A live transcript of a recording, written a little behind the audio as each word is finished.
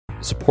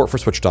Support for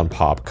Switched on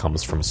Pop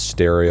comes from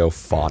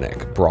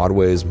Stereophonic,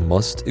 Broadway's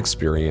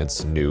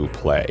must-experience new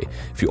play.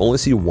 If you only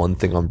see one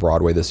thing on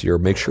Broadway this year,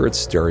 make sure it's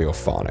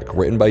Stereophonic.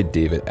 Written by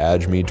David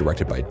Adjemi,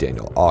 directed by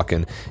Daniel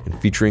Auken,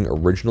 and featuring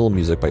original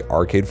music by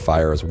Arcade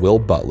Fire's Will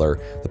Butler,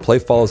 the play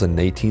follows a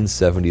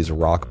 1970s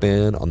rock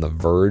band on the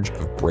verge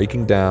of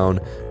breaking down,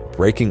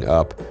 breaking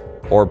up,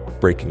 or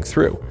breaking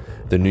through.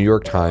 The New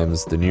York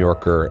Times, The New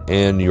Yorker,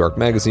 and New York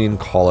Magazine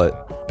call it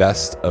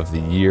Best of the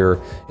Year,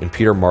 and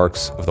Peter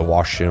Marks of the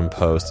Washington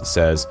Post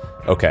says,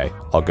 okay,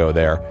 I'll go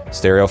there.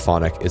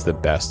 Stereophonic is the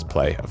best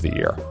play of the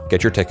year.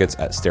 Get your tickets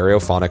at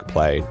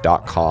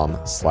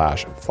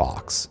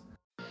stereophonicplay.com/Fox.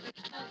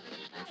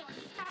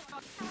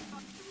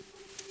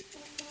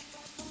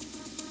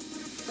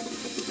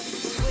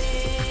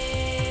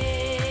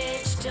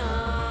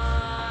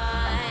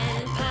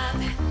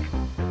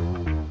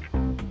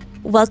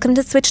 Welcome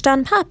to Switched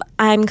on Pop.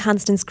 I'm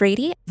Constance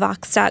Grady,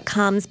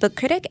 Vox.com's book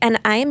critic, and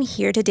I am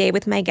here today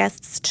with my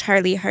guests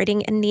Charlie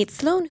Harding and Nate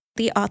Sloan,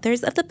 the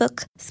authors of the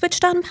book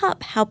Switched on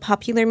Pop, How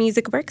Popular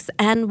Music Works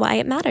and Why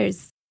It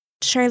Matters.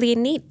 Charlie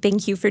and Nate,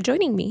 thank you for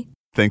joining me.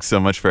 Thanks so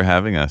much for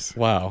having us.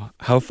 Wow,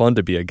 how fun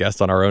to be a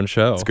guest on our own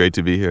show. It's great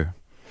to be here.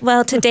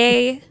 Well,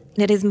 today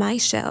it is my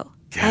show,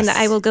 Yes. and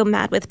I will go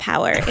mad with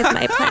power is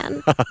my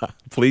plan.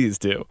 Please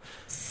do.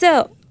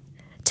 So,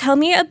 tell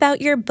me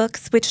about your book,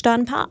 Switched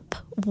on Pop.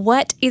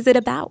 What is it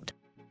about?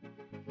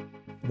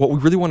 What we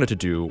really wanted to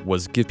do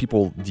was give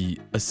people the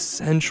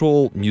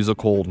essential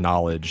musical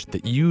knowledge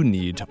that you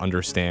need to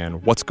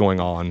understand what's going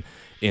on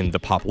in the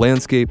pop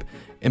landscape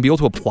and be able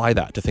to apply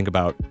that to think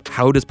about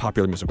how does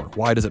popular music work?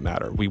 Why does it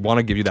matter? We want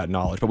to give you that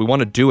knowledge, but we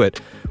want to do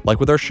it, like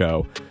with our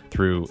show,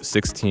 through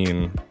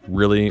 16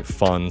 really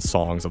fun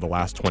songs of the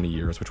last 20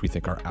 years, which we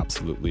think are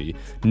absolutely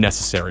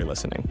necessary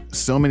listening.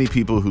 So many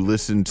people who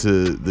listen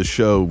to the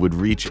show would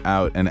reach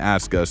out and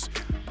ask us,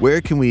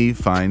 where can we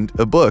find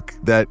a book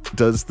that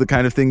does the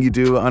kind of thing you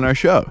do on our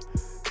show?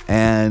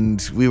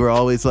 And we were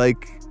always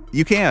like,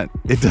 you can't.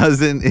 It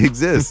doesn't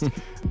exist.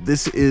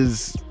 This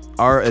is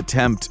our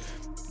attempt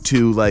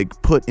to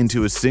put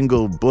into a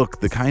single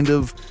book the kind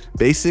of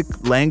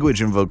basic language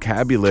and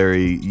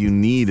vocabulary you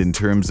need in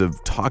terms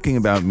of talking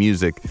about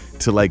music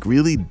to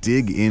really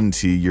dig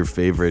into your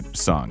favorite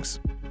songs.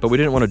 But we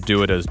didn't want to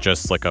do it as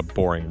just a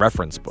boring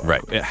reference book.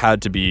 Right. It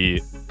had to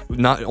be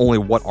not only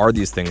what are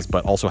these things,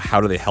 but also how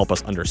do they help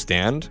us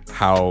understand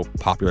how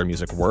popular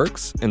music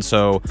works. And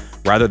so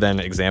rather than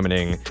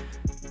examining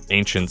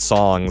ancient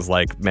songs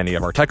like many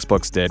of our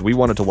textbooks did, we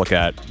wanted to look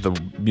at the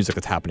music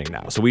that's happening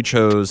now. So we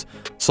chose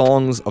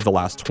songs of the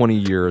last 20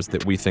 years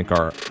that we think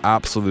are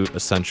absolute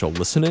essential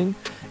listening,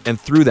 and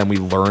through them we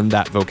learn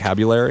that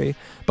vocabulary,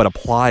 but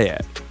apply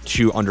it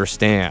to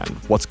understand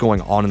what's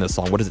going on in this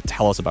song. What does it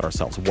tell us about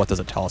ourselves? What does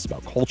it tell us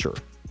about culture?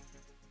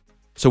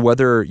 So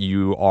whether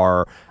you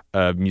are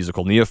a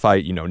musical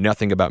neophyte, you know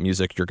nothing about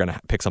music, you're going to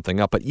pick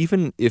something up. But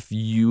even if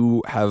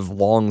you have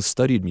long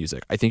studied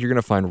music, I think you're going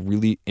to find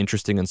really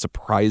interesting and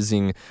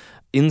surprising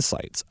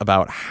insights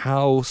about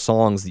how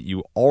songs that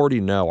you already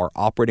know are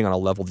operating on a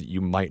level that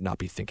you might not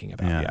be thinking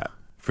about yet.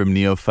 From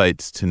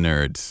neophytes to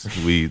nerds,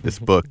 this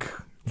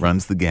book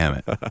runs the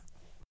gamut.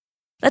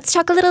 Let's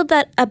talk a little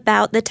bit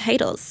about the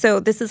titles.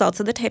 So this is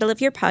also the title of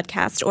your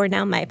podcast, or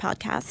now my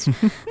podcast,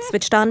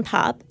 Switched on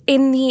Pop.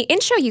 In the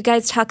intro, you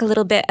guys talk a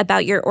little bit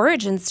about your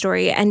origin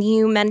story, and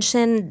you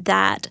mentioned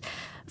that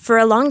for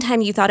a long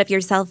time you thought of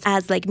yourself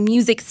as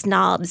music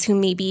snobs who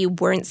maybe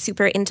weren't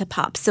super into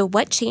pop. So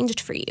what changed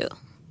for you?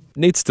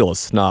 Nate's still a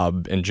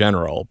snob in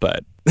general,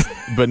 but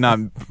but not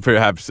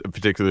perhaps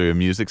particularly a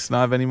music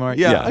snob anymore.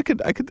 Yeah. I could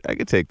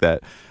take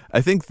that. I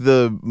think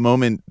the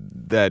moment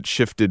that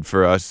shifted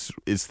for us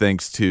is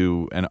thanks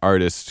to an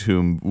artist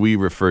whom we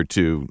refer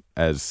to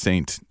as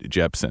Saint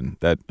Jepsen.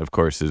 That, of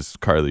course, is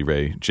Carly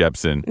Rae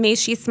Jepsen. May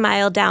she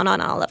smile down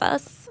on all of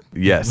us.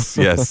 Yes,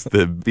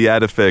 the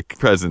beatific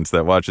presence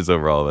that watches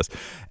over all of us.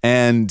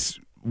 And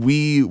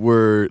we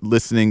were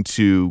listening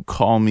to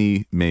Call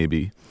Me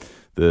Maybe,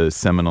 the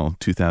seminal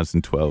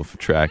 2012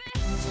 track.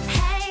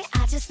 Hey,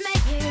 I just met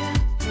you,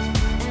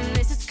 and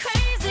this is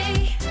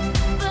crazy,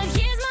 but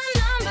here's my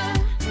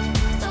number,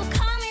 so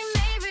call me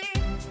maybe.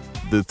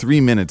 The 3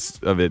 minutes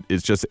of it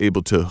is just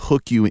able to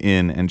hook you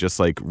in and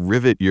just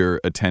rivet your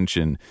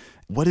attention.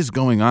 What is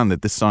going on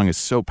that this song is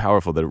so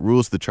powerful, that it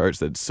rules the charts,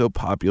 that it's so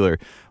popular?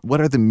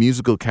 What are the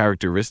musical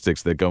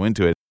characteristics that go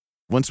into it?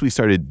 Once we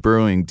started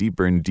burrowing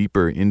deeper and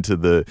deeper into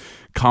the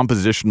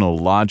compositional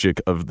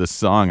logic of the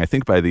song, I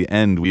think by the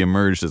end we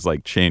emerged as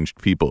changed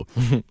people.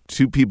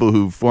 Two people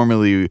who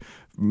formerly,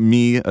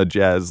 me, a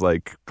jazz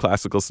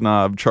classical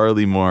snob,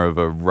 Charlie more of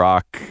a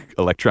rock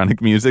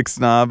electronic music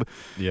snob.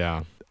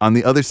 yeah. On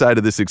the other side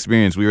of this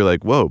experience, we were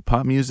like, whoa,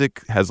 pop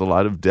music has a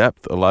lot of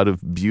depth, a lot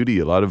of beauty,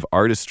 a lot of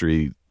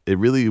artistry. It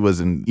really was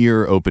an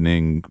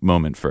ear-opening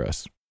moment for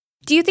us.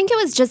 Do you think it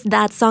was just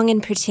that song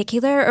in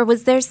particular, or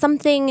was there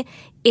something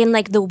in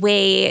the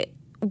way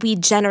we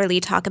generally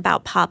talk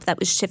about pop that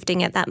was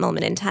shifting at that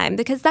moment in time?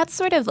 Because that's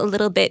sort of a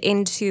little bit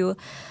into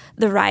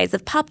the rise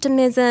of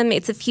poptimism.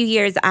 It's a few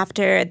years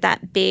after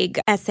that big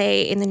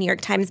essay in the New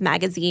York Times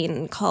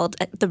Magazine called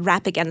The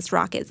Rap Against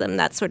Rockism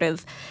that sort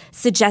of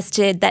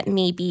suggested that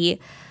maybe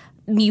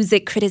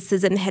music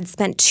criticism had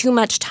spent too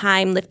much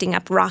time lifting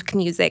up rock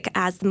music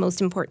as the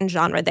most important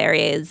genre there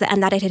is,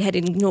 and that it had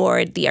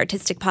ignored the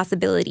artistic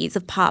possibilities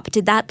of pop.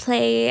 Did that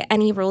play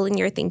any role in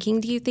your thinking,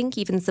 do you think,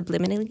 even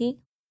subliminally?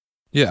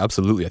 Yeah,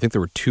 absolutely. I think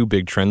there were two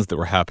big trends that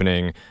were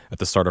happening at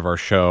the start of our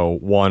show.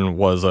 One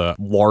was a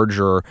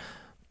larger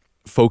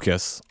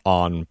focus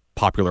on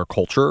popular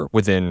culture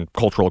within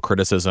cultural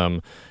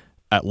criticism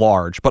at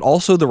large, but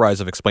also the rise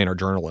of explainer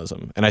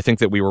journalism. And I think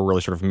that we were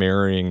really sort of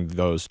marrying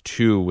those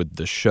two with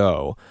the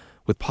show.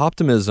 With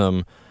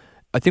poptimism,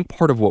 I think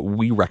part of what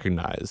we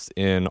recognize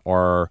in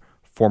our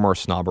former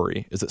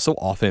snobbery is that so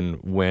often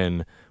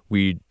when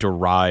we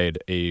deride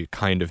a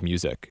kind of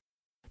music,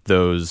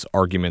 those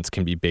arguments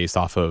can be based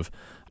off of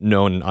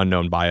known and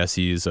unknown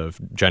biases of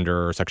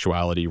gender,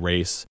 sexuality,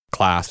 race,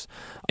 class.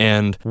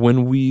 And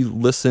when we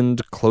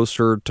listened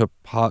closer to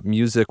pop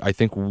music, I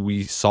think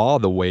we saw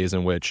the ways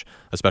in which,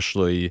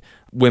 especially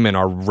women,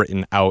 are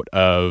written out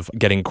of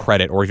getting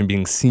credit or even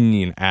being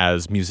seen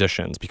as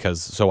musicians, because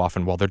so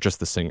often, well, they're just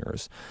the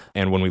singers.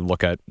 And when we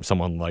look at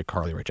someone like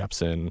Carly Rae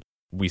Jepsen,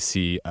 we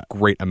see a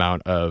great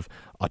amount of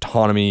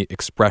autonomy,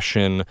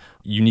 expression,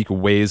 unique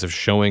ways of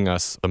showing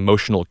us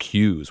emotional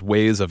cues,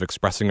 ways of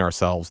expressing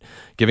ourselves,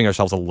 giving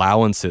ourselves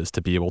allowances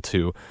to be able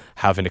to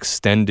have an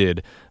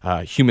extended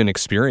human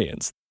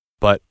experience.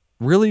 But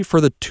really, for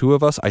the two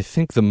of us, I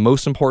think the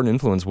most important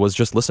influence was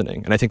just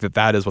listening. And I think that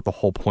that is what the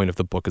whole point of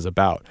the book is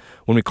about.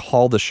 When we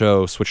call the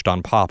show Switched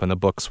on Pop and the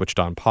book Switched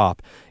on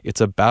Pop,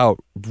 it's about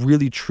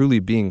really, truly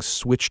being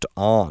switched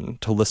on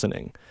to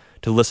listening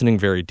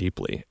very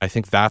deeply. I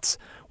think that's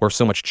where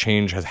so much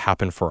change has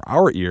happened for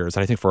our ears,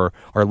 and I think for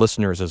our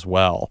listeners as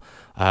well.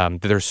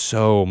 There's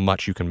so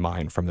much you can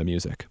mine from the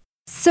music.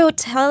 So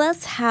tell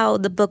us how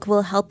the book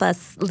will help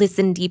us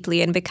listen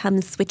deeply and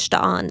become switched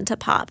on to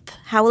pop.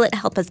 How will it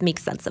help us make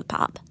sense of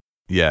pop?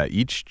 Yeah,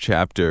 each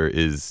chapter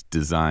is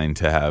designed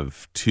to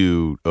have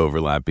two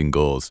overlapping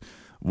goals.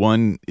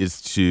 One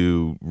is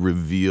to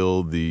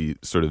reveal the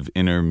sort of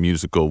inner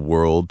musical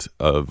world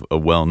of a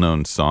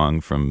well-known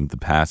song from the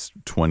past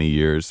 20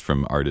 years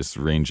from artists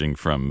ranging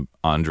from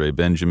Andre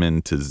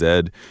Benjamin to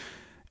Zedd.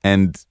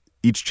 And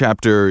each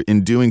chapter,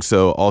 in doing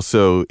so,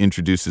 also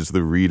introduces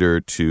the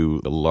reader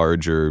to a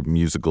larger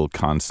musical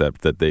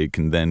concept that they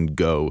can then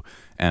go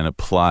and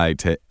apply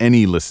to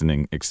any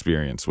listening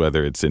experience,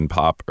 whether it's in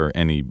pop or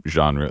any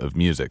genre of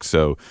music.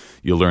 So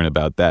you'll learn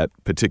about that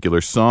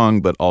particular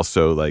song, but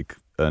also like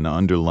an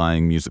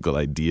underlying musical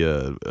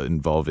idea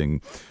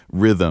involving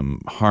rhythm,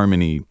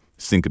 harmony,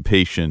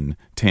 syncopation,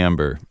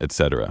 timbre,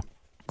 etc.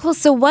 Cool.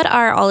 So what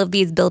are all of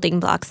these building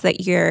blocks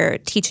that you're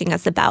teaching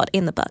us about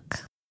in the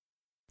book?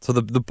 So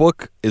the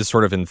book is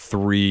sort of in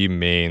three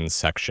main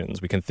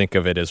sections. We can think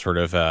of it as sort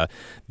of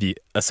the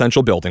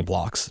essential building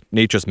blocks.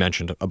 Nate just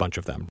mentioned a bunch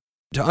of them.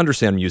 To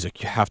understand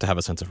music, you have to have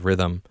a sense of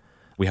rhythm.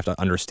 We have to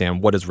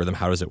understand what is rhythm,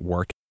 how does it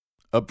work.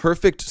 A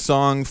perfect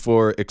song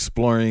for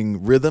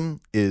exploring rhythm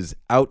is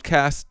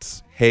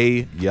Outkast's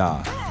Hey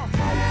Ya.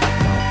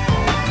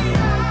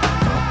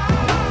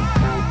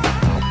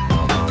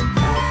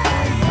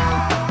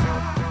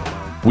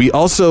 We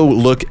also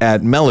look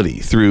at melody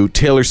through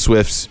Taylor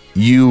Swift's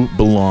You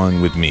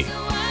Belong With Me.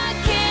 Why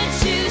can't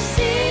you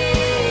see?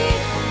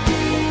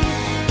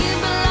 You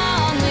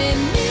belong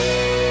with me.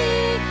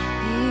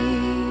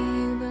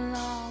 You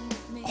belong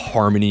with me.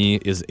 Harmony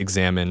is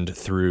examined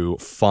through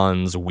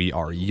Fun's We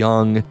Are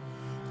Young.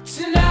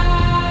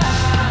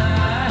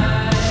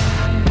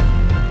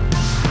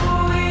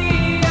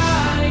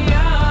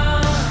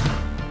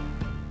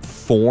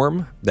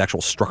 Form, the actual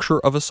structure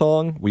of a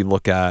song. We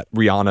look at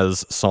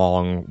Rihanna's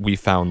song We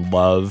Found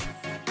Love.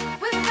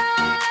 We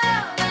found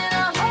love in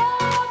a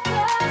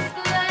hopeless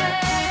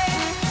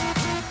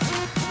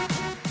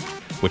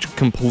place. Which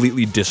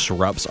completely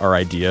disrupts our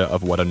idea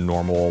of what a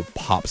normal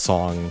pop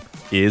song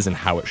is and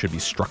how it should be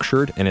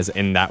structured, and is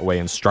in that way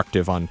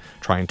instructive on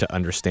trying to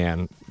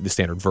understand the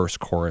standard verse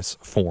chorus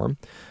form.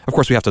 Of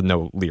course, we have to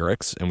know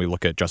lyrics, and we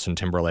look at Justin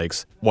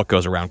Timberlake's What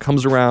Goes Around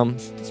Comes Around.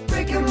 It's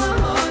breaking my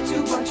heart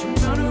to watch you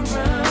run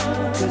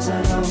around, 'cause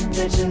I know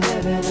that you're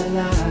living a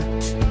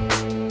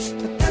lie.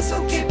 But that's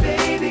okay,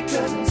 baby,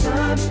 'cause in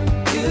time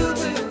you will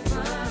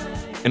find.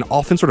 And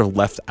often sort of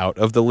left out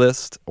of the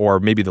list,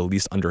 or maybe the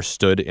least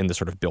understood in the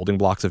sort of building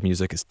blocks of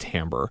music, is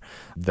timbre,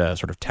 the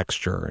sort of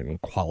texture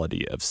and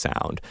quality of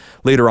sound.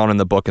 Later on in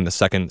the book, in the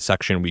second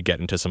section, we get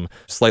into some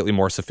slightly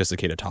more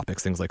sophisticated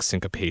topics, things like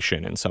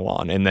syncopation and so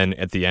on. And then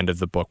at the end of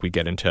the book, we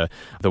get into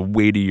the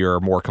weightier,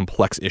 more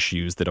complex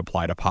issues that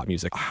apply to pop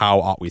music. How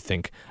ought we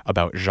think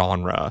about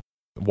genre?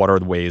 What are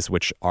the ways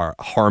which our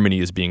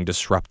harmony is being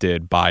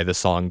disrupted by the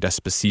song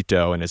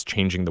Despacito and is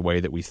changing the way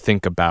that we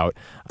think about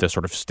the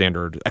sort of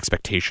standard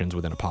expectations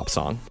within a pop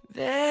song?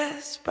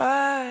 Despacito,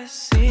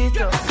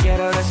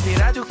 quiero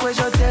respirar tu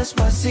cuello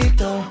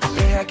despacito.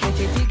 Deja que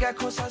te diga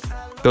cosas.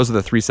 Those are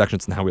the three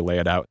sections and how we lay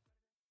it out.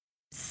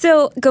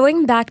 So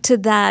going back to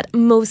that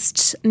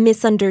most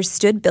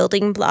misunderstood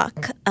building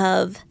block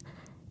of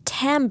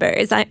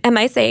timbre, am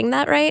I saying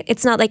that right?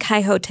 It's not like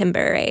hi-ho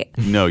timbre, right?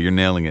 No, you're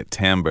nailing it.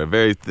 Timbre.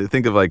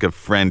 Think of like a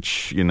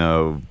French,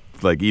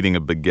 like eating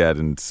a baguette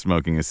and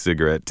smoking a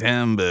cigarette.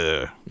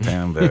 Timbre. All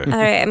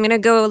right, I'm going to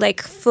go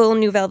like full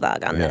Nouvelle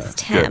Vague on this.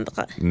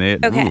 Timbre.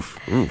 Okay.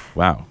 Oof,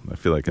 wow. I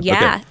feel like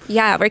Yeah,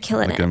 we're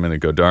killing like it. I'm in a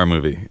Godard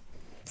movie.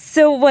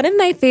 So one of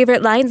my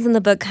favorite lines in the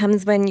book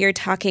comes when you're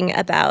talking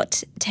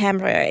about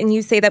timbre, and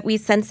you say that we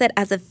sense it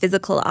as a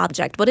physical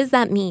object. What does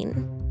that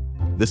mean?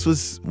 This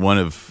was one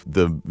of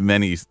the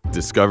many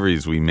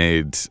discoveries we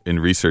made in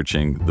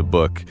researching the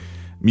book.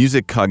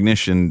 Music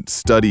cognition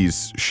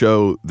studies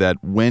show that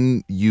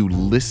when you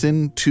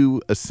listen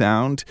to a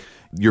sound,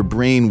 your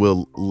brain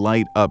will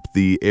light up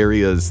the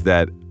areas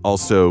that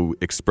also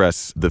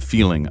express the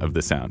feeling of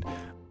the sound.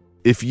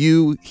 If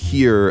you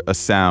hear a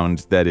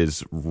sound that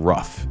is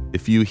rough,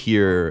 if you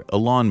hear a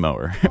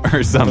lawnmower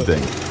or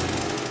something,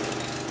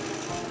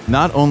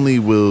 not only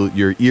will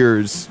your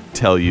ears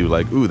tell you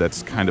like, ooh,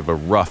 that's kind of a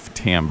rough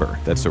timbre,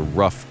 that's a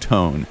rough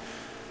tone,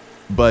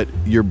 but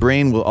your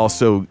brain will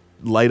also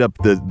light up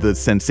the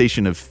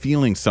sensation of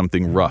feeling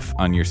something rough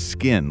on your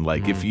skin.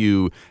 Like if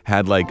you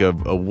had like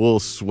a wool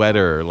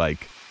sweater,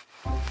 like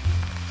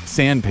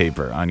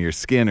sandpaper on your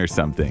skin or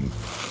something,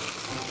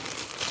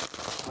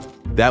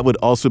 that would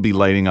also be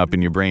lighting up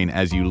in your brain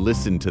as you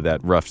listen to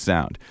that rough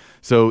sound.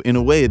 So in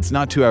a way, it's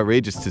not too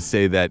outrageous to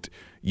say that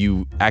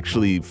you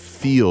actually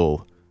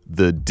feel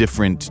the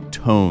different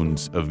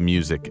tones of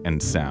music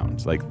and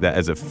sounds, like that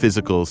as a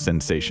physical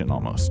sensation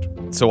almost.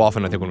 So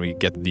often I think when we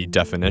get the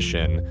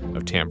definition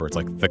of timbre, it's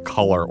like the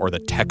color or the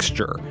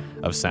texture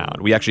of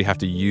sound. We actually have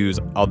to use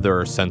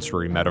other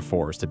sensory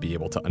metaphors to be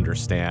able to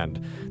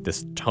understand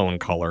this tone,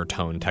 color,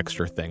 tone,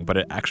 texture thing, but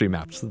it actually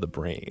maps to the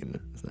brain.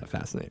 Isn't that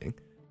fascinating?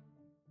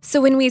 So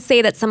when we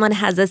say that someone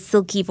has a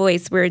silky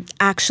voice, we're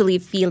actually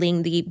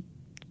feeling the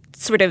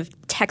sort of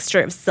texture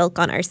of silk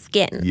on our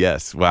skin.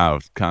 Yes, wow,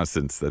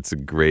 Constance, that's a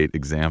great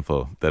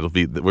example. We're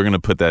going to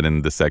put that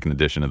in the second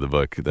edition of the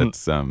book.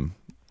 That's oh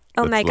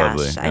that's my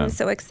lovely. gosh, I'm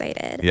so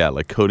excited. Yeah,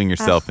 like coating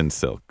yourself in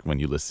silk when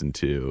you listen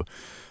to,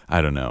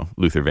 I don't know,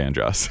 Luther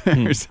Vandross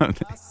or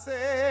something. I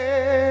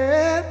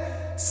said,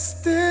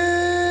 still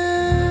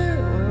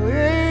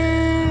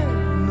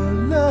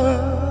in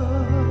love.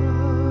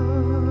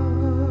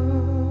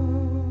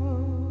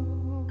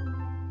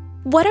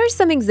 What are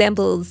some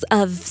examples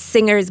of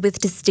singers with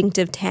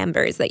distinctive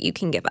timbres that you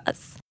can give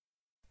us?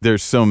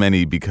 There's so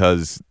many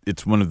because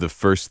it's one of the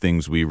first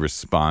things we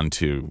respond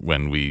to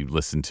when we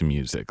listen to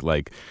music.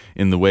 Like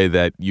in the way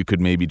that you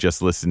could maybe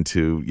just listen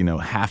to,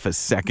 half a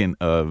second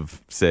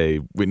of, say,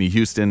 Whitney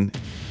Houston.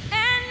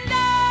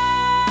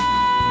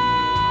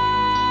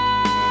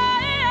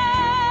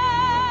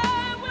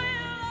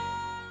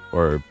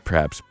 Or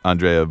perhaps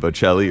Andrea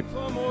Bocelli.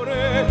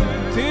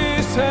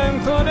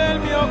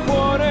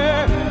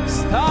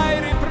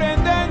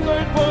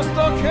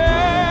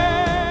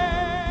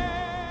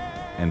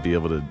 And be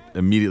able to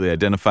immediately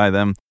identify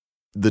them.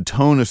 The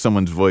tone of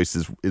someone's voice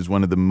is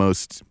one of the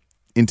most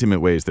intimate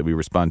ways that we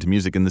respond to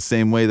music, in the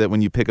same way that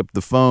when you pick up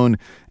the phone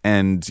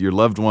and your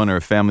loved one or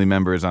a family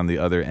member is on the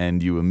other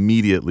end, you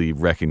immediately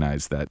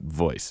recognize that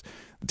voice.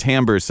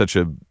 Timbre is such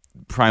a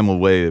primal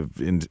way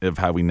of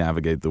how we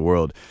navigate the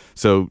world.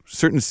 So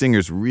certain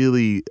singers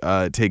really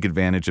take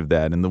advantage of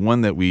that. And the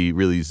one that we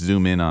really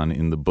zoom in on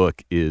in the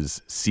book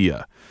is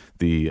Sia,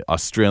 the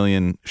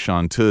Australian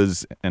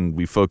chanteuse, and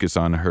we focus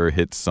on her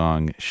hit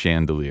song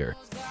Chandelier.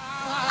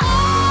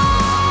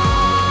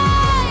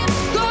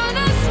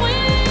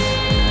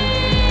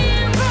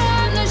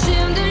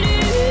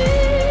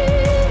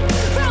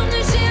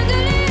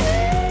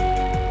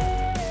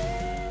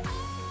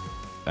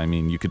 I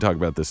mean, you could talk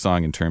about this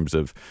song in terms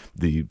of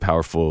the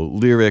powerful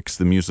lyrics,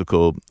 the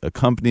musical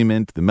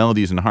accompaniment, the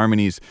melodies and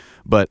harmonies,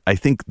 but I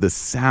think the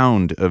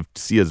sound of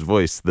Sia's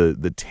voice,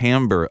 the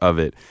timbre of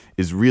it,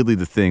 is really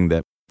the thing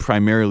that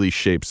primarily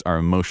shapes our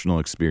emotional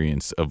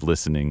experience of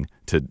listening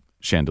to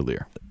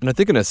Chandelier. And I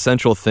think an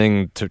essential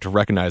thing to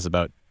recognize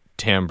about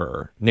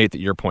timbre, Nate,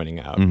 that you're pointing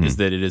out, is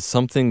that it is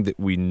something that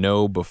we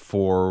know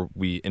before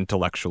we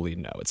intellectually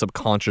know. It's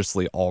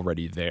subconsciously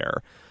already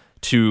there.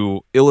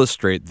 To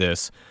illustrate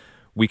this,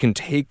 we can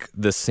take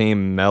the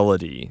same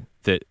melody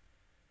that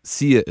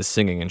Sia is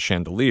singing in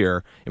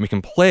Chandelier and we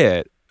can play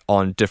it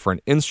on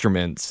different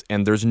instruments,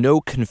 and there's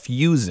no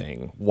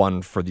confusing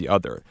one for the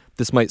other.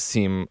 This might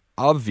seem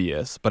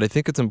obvious, but I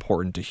think it's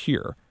important to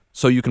hear.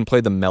 So you can play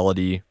the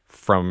melody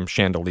from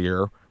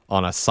Chandelier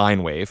on a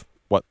sine wave,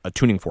 what a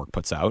tuning fork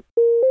puts out,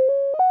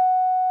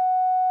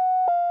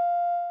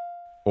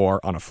 or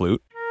on a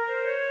flute,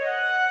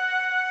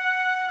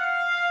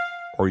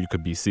 or you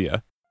could be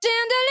Sia.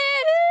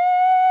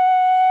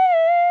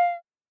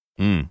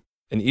 Mm.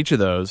 And each of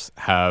those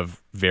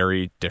have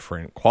very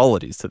different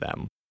qualities to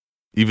them.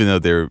 Even though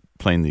they're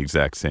playing the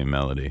exact same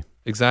melody.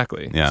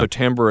 Exactly. Yeah. So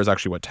timbre is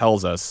actually what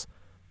tells us,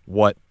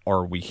 what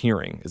are we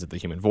hearing? Is it the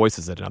human voice?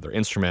 Is it another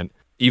instrument?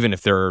 Even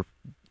if they're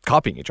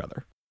copying each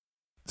other.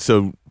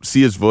 So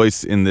Sia's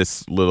voice in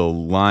this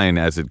little line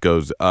as it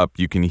goes up,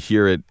 you can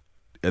hear it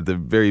at the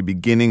very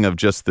beginning of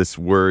just this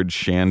word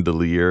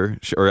chandelier,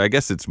 or I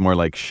guess it's more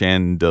like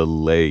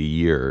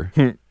chandelier.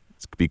 It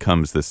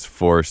becomes this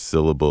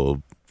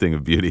 4-syllable thing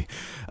of beauty.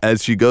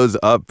 As she goes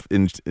up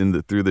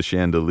through the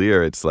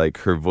chandelier, it's like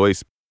her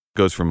voice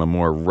goes from a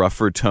more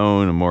rougher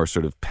tone, a more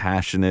sort of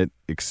passionate,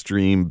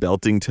 extreme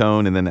belting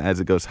tone, and then as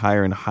it goes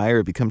higher and higher,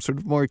 it becomes sort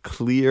of more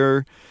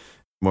clear,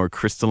 more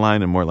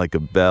crystalline, and more like a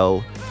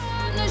bell.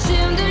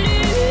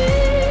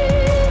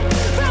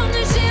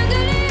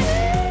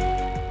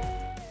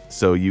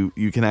 So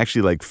you can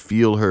actually like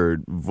feel her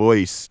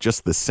voice,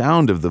 just the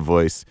sound of the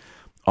voice,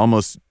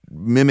 almost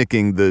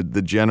mimicking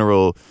the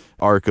general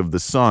arc of the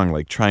song,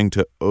 like trying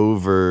to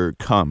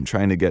overcome,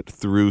 trying to get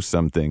through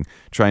something,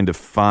 trying to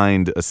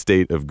find a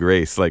state of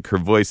grace. Like her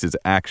voice is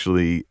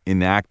actually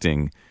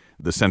enacting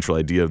the central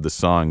idea of the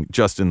song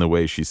just in the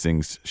way she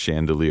sings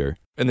Chandelier.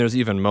 And there's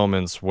even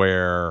moments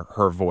where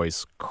her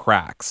voice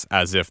cracks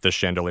as if the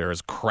chandelier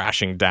is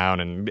crashing down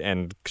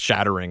and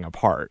shattering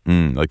apart.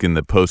 Like in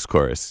the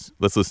post-chorus.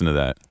 Let's listen to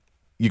that.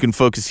 You can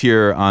focus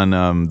here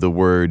on the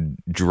word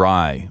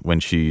dry when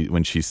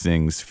she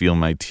sings "Feel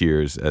my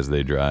tears as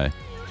they dry."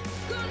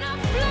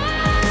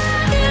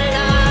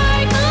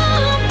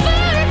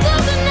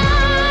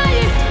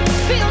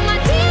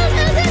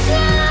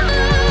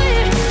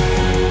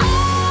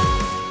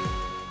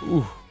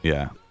 Ooh.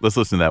 Yeah, let's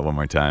listen to that one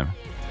more time.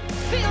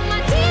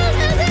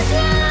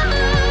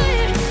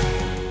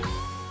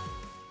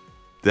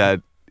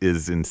 That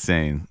is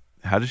insane.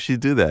 How does she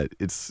do that?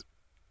 It's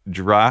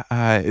dry.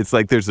 It's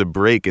like there's a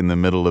break in the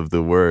middle of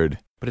the word.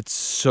 But it's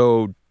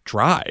so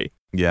dry.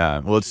 Yeah.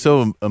 Well, it's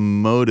so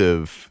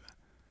emotive.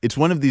 It's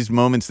one of these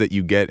moments that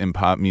you get in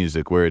pop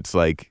music where it's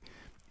like,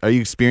 are you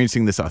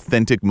experiencing this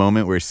authentic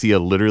moment where Sia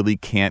literally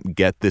can't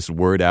get this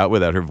word out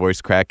without her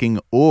voice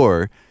cracking?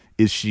 Or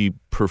is she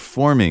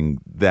performing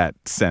that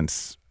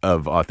sense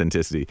of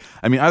authenticity?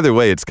 I mean, either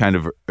way, it's kind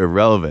of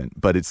irrelevant,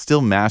 but it's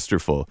still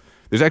masterful.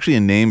 There's actually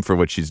a name for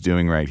what she's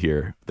doing right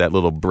here. That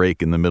little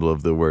break in the middle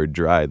of the word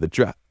dry. The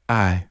dry.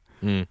 I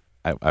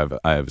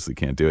obviously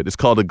can't do it. It's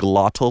called a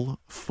glottal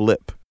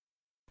flip.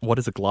 What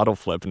is a glottal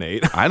flip,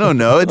 Nate? I don't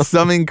know. It's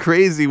something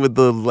crazy with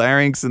the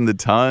larynx and the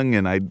tongue.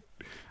 And I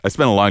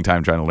spent a long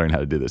time trying to learn how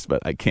to do this,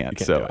 but I can't.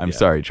 So I'm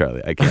sorry,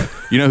 Charlie. I can't.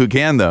 You know who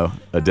can, though?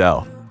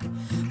 Adele.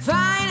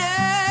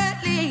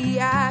 Finally,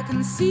 I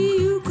can see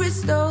you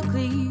crystal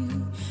clear.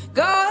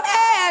 Go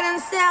ahead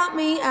and sell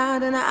me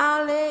out and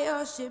I'll lay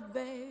your shit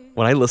bare.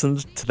 When I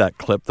listened to that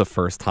clip the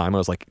first time, I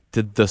was like,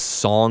 did the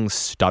song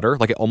stutter?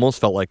 Like, it almost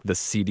felt like the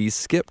CD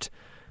skipped.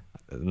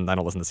 And I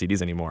don't listen to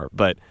CDs anymore,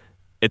 but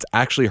it's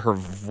actually her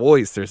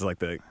voice. There's like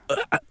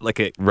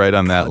right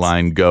on that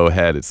line, go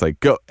ahead. It's like,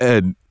 go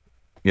ahead.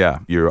 Yeah,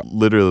 you're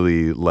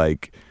literally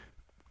like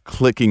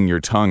clicking your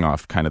tongue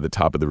off kind of the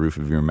top of the roof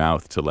of your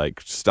mouth to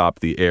like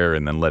stop the air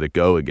and then let it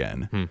go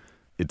again.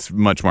 It's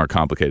much more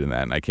complicated than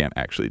that, and I can't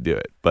actually do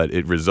it. But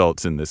it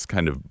results in this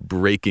kind of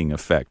breaking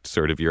effect.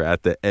 Sort of you're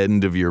at the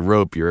end of your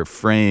rope, you're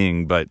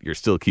fraying, but you're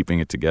still keeping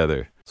it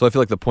together. So I feel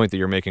like the point that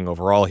you're making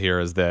overall here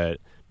is that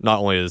not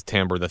only is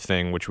timbre the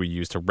thing which we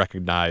use to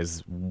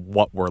recognize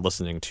what we're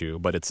listening to,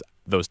 but it's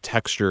those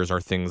textures are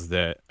things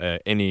that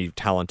any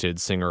talented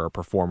singer or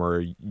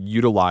performer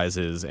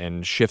utilizes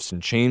and shifts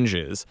and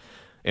changes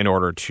in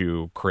order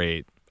to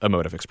create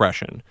emotive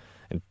expression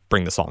and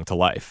bring the song to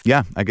life.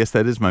 Yeah, I guess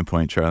that is my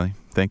point, Charlie.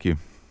 Thank you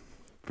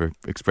for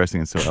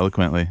expressing it so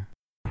eloquently.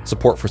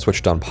 Support for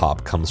Switched on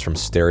Pop comes from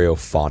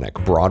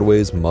Stereophonic,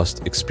 Broadway's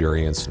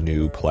must-experience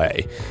new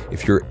play.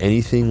 If you're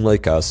anything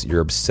like us,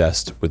 you're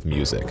obsessed with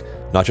music.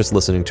 Not just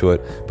listening to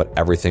it, but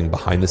everything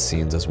behind the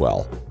scenes as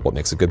well. What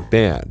makes a good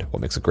band?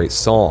 What makes a great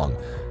song?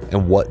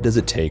 And what does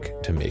it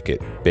take to make it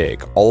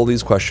big? All of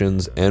these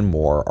questions and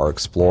more are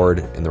explored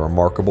in the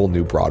remarkable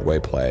new Broadway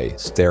play,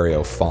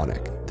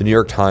 Stereophonic. The New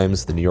York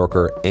Times, The New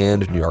Yorker,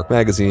 and New York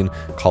Magazine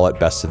call it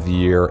Best of the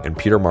Year, and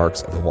Peter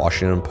Marks of The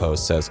Washington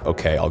Post says,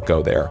 okay, I'll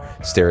go there.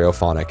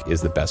 Stereophonic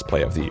is the best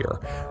play of the year.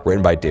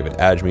 Written by David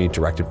Adjemi,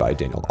 directed by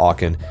Daniel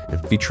Aukin,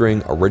 and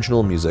featuring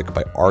original music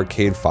by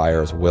Arcade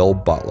Fire's Will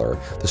Butler,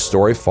 the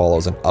story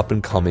follows an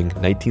up-and-coming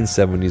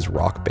 1970s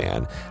rock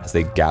band as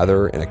they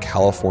gather in a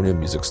California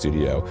music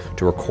studio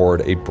to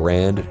record a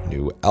brand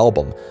new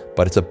album.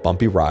 But it's a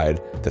bumpy ride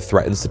that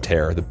threatens to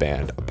tear the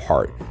band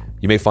apart.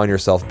 You may find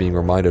yourself being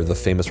reminded of the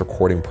famous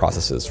recording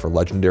processes for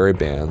legendary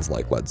bands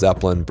like Led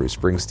Zeppelin, Bruce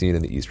Springsteen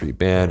and the E Street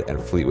Band,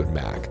 and Fleetwood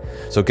Mac.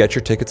 So get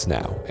your tickets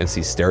now and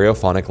see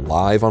Stereophonic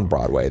live on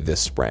Broadway this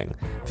spring.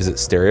 Visit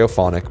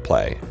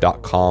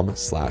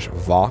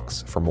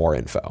stereophonicplay.com/Vox for more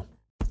info.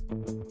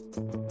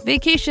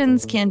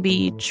 Vacations can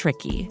be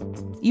tricky.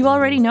 You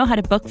already know how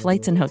to book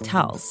flights and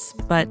hotels,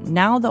 but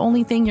now the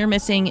only thing you're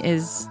missing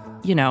is,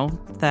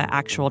 the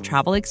actual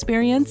travel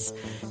experience.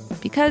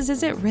 Because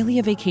is it really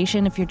a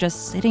vacation if you're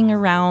just sitting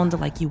around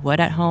like you would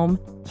at home?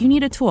 You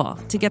need a tool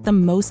to get the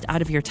most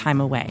out of your time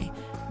away.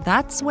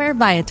 That's where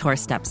Viator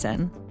steps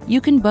in.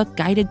 You can book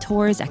guided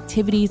tours,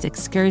 activities,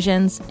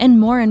 excursions, and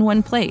more in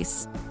one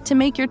place to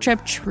make your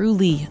trip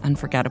truly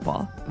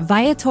unforgettable.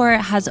 Viator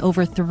has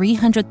over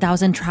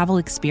 300,000 travel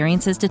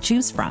experiences to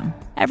choose from.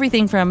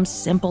 Everything from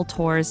simple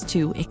tours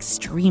to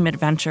extreme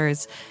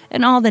adventures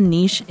and all the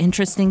niche,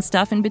 interesting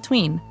stuff in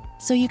between.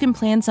 So you can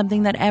plan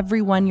something that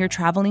everyone you're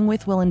traveling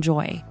with will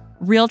enjoy.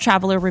 Real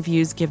traveler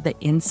reviews give the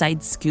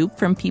inside scoop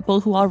from people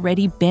who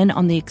already been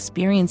on the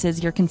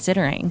experiences you're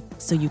considering,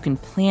 so you can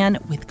plan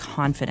with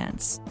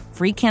confidence.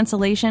 Free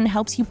cancellation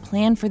helps you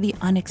plan for the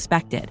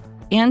unexpected.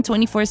 And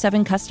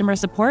 24/7 customer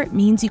support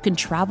means you can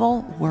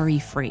travel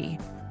worry-free.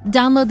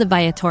 Download the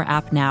Viator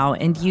app now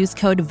and use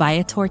code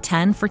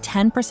Viator10 for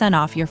 10%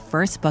 off your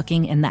first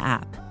booking in the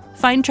app.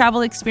 Find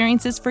travel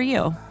experiences for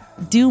you.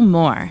 Do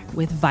more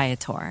with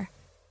Viator.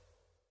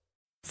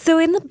 So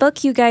in the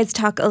book, you guys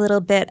talk a little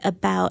bit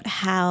about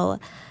how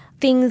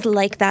things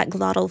like that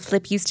glottal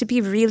flip used to be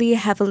really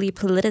heavily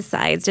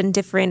politicized, and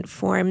different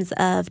forms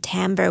of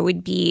timbre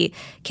would be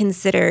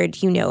considered,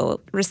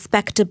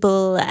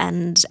 respectable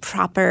and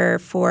proper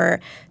for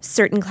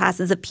certain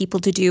classes of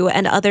people to do,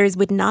 and others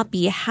would not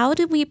be. How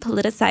do we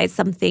politicize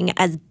something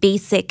as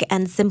basic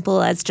and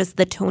simple as just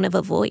the tone of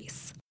a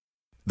voice?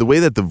 The way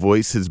that the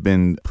voice has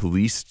been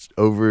policed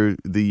over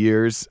the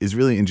years is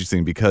really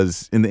interesting,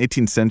 because in the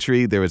 18th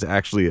century, there was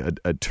actually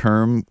a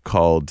term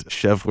called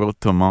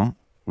chevrotement,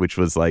 which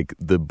was like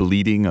the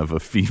bleating of a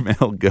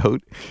female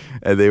goat.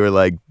 And they were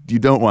like, you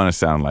don't want to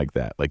sound like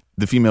that. Like,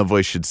 the female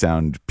voice should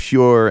sound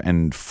pure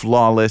and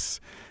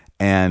flawless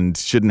and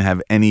shouldn't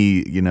have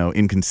any,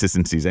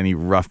 inconsistencies, any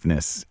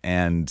roughness.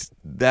 And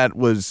that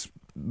was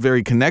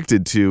very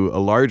connected to a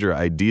larger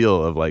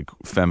ideal of like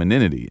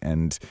femininity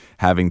and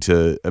having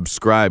to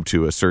ascribe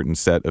to a certain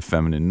set of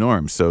feminine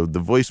norms. So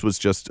the voice was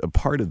just a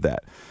part of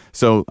that.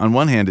 So on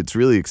one hand, it's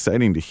really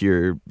exciting to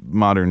hear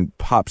modern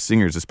pop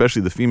singers,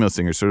 especially the female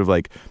singers, sort of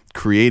like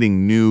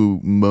creating new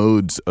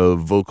modes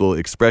of vocal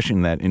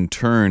expression that in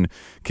turn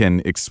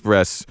can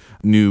express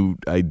new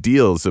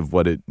ideals of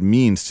what it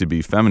means to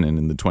be feminine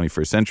in the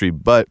 21st century.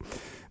 But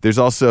there's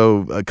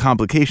also a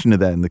complication to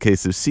that in the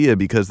case of Sia,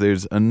 because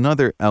there's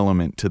another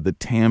element to the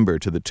timbre,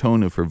 to the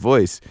tone of her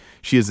voice.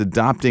 She is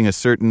adopting a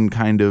certain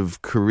kind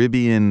of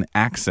Caribbean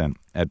accent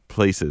at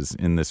places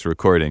in this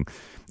recording.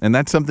 And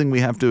that's something we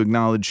have to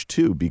acknowledge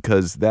too,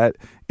 because that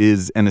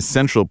is an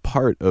essential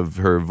part of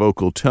her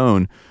vocal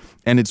tone.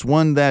 And it's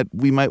one that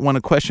we might want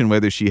to question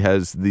whether she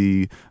has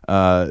the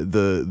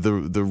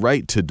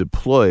right to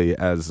deploy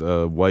as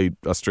a white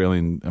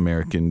Australian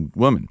American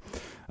woman.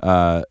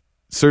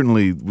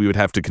 Certainly, we would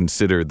have to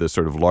consider the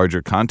sort of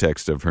larger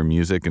context of her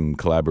music and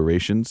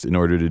collaborations in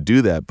order to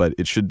do that, but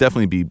it should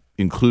definitely be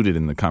included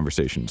in the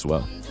conversation as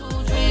well.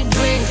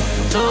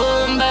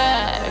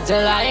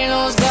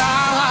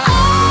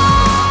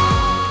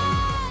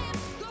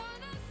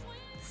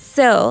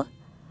 So,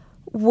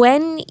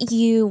 when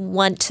you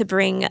want to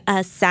bring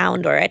a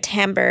sound or a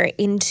timbre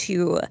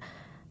into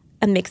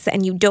a mix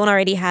and you don't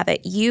already have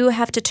it, you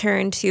have to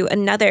turn to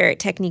another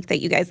technique that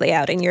you guys lay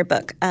out in your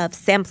book of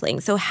sampling.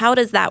 So how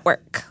does that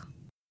work?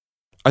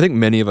 I think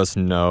many of us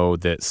know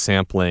that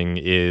sampling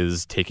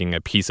is taking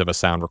a piece of a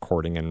sound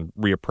recording and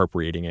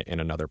reappropriating it in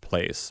another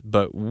place.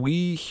 But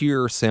we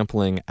hear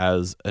sampling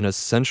as an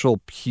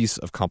essential piece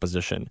of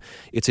composition.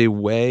 It's a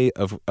way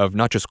of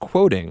not just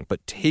quoting, but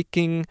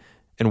taking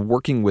and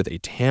working with a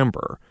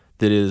timbre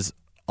that is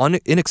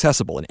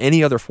inaccessible in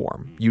any other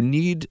form. You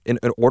need, in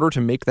order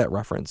to make that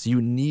reference, you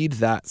need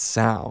that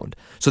sound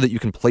so that you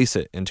can place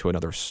it into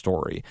another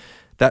story.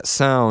 That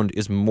sound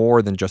is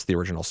more than just the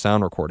original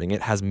sound recording.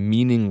 It has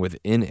meaning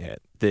within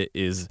it that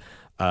is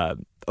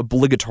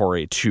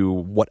obligatory to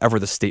whatever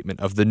the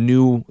statement of the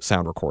new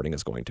sound recording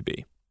is going to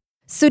be.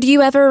 So do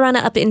you ever run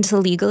up into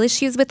legal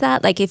issues with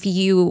that? Like if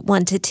you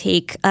want to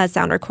take a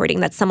sound recording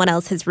that someone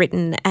else has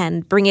written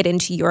and bring it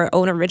into your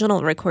own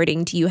original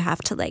recording, do you have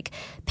to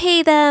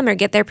pay them or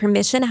get their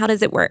permission? How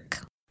does it work?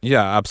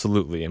 Yeah,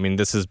 absolutely. I mean,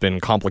 this has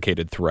been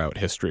complicated throughout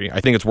history. I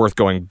think it's worth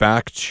going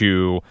back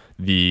to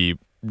the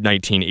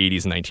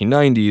 1980s and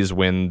 1990s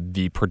when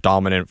the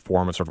predominant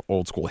form of sort of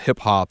old school hip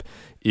hop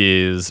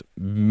is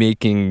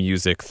making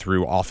music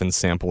through often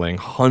sampling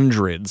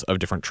hundreds of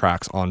different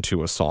tracks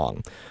onto a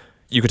song.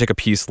 You could take a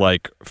piece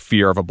like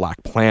Fear of a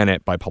Black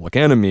Planet by Public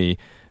Enemy,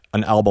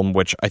 an album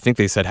which I think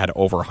they said had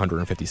over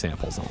 150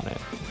 samples on it.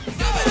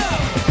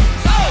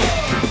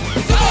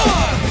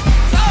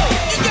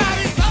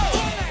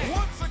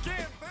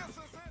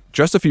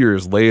 Just a few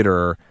years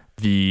later,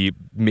 the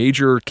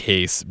major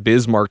case,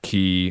 Biz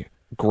Markie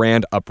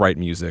Grand Upright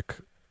Music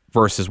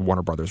versus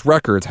Warner Brothers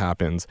Records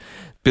happens.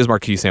 Biz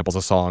Markie samples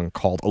a song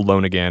called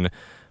Alone Again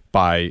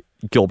by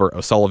Gilbert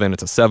O'Sullivan.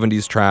 It's a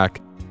 70s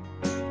track.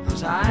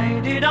 I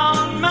did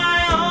on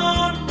my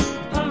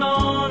own,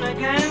 alone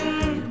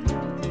again,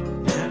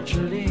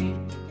 naturally.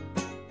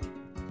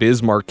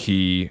 Biz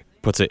Markie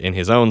puts it in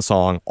his own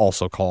song,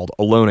 also called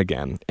Alone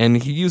Again.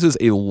 And he uses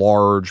a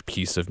large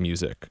piece of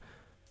music,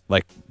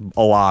 like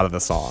a lot of the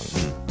song.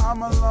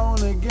 I'm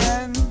alone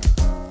again,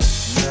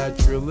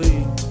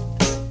 naturally.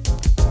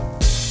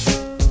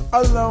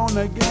 Alone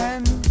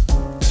again,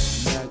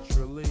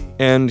 naturally.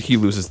 And he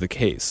loses the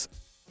case.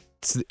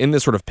 It's in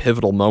this sort of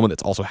pivotal moment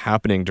that's also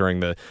happening during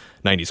the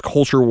 90s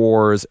culture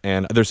wars.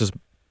 And there's this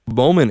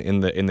moment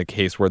in the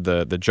case where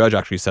the judge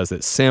actually says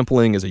that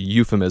sampling is a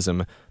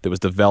euphemism that was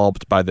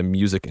developed by the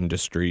music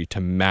industry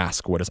to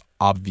mask what is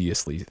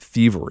obviously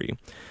thievery.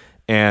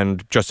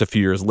 And just a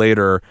few years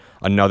later,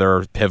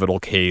 another pivotal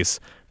case,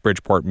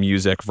 Bridgeport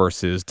Music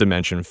versus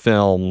Dimension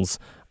Films,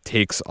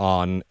 takes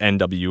on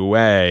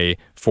NWA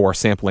for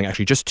sampling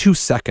actually just 2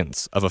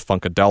 seconds of a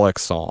Funkadelic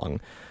song.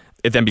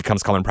 It then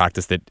becomes common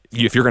practice that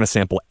if you're going to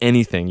sample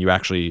anything, you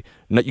have to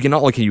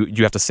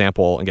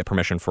sample and get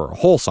permission for a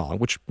whole song,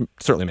 which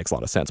certainly makes a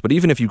lot of sense. But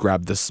even if you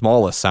grab the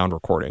smallest sound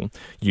recording,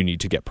 you need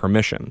to get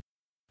permission.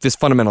 This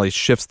fundamentally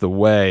shifts the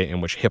way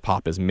in which hip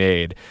hop is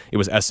made. It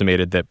was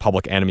estimated that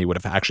Public Enemy would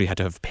have actually had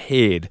to have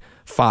paid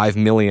 $5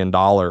 million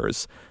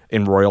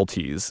in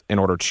royalties in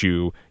order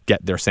to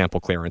get their sample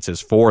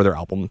clearances for their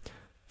album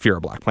Fear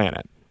of Black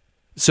Planet.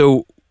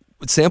 So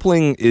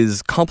sampling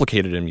is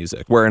complicated in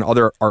music, where in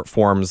other art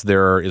forms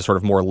there is sort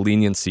of more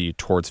leniency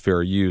towards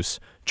fair use.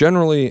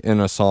 Generally, in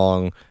a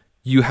song,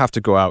 you have to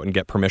go out and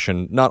get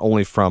permission not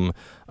only from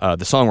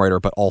the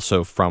songwriter, but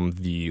also from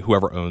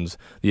whoever owns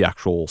the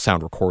actual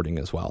sound recording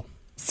as well.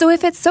 So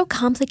if it's so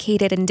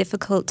complicated and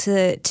difficult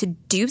to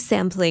do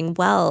sampling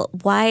well,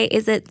 why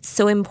is it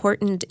so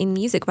important in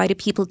music? Why do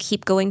people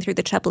keep going through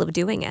the trouble of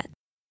doing it?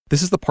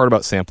 This is the part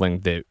about sampling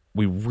that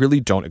we really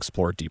don't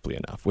explore deeply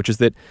enough, which is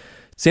that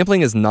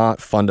sampling is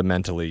not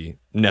fundamentally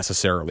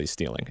necessarily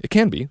stealing. It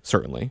can be,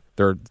 certainly.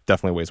 There are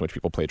definitely ways in which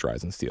people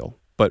plagiarize and steal.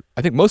 But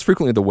I think most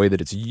frequently the way that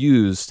it's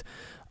used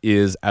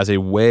is as a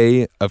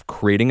way of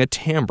creating a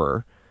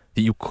timbre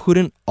that you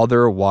couldn't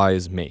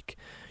otherwise make.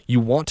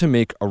 You want to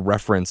make a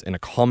reference and a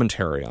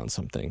commentary on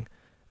something,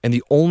 and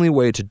the only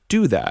way to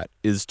do that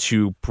is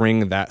to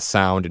bring that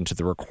sound into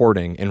the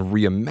recording and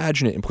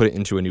reimagine it and put it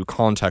into a new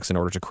context in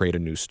order to create a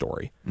new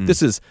story.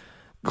 This is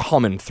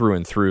common through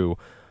and through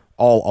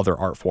all other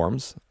art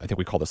forms. I think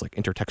we call this like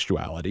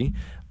intertextuality.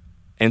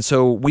 And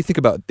so we think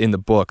about in the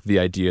book the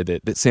idea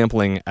that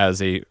sampling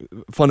as a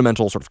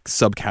fundamental sort of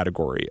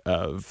subcategory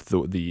of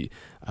the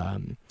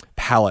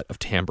palette of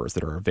timbres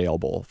that are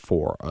available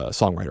for a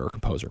songwriter or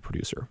composer or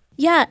producer.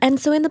 Yeah, and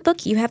so in the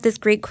book you have this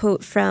great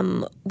quote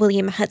from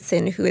William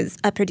Hudson, who is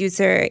a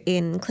producer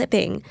in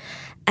clipping.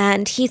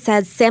 And he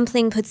says,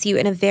 sampling puts you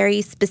in a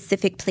very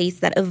specific place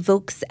that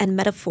evokes and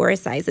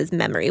metaphoricizes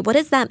memory. What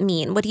does that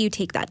mean? What do you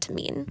take that to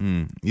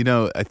mean?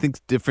 I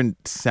think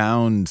different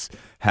sounds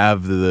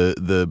have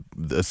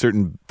a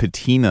certain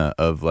patina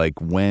of like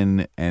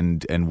when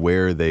and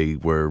where they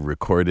were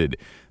recorded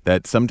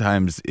that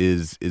sometimes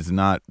is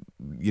not,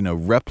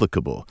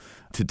 replicable.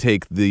 To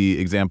take the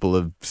example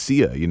of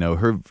Sia,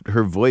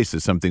 her voice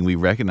is something we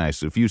recognize.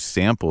 So if you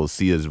sample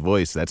Sia's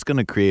voice, that's going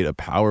to create a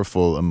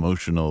powerful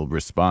emotional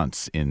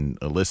response in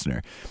a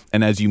listener.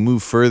 And as you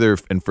move further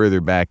and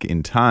further back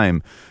in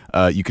time,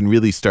 you can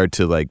really start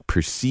to like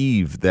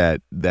perceive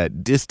that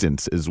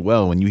distance as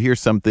well. When you hear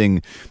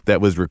something that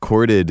was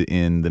recorded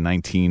in the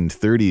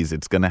 1930s,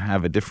 it's going to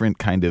have a different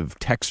kind of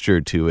texture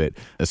to it,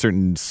 a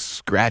certain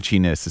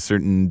scratchiness, a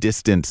certain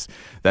distance.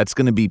 That's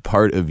going to be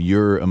part of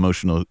your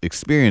emotional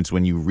experience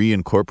when you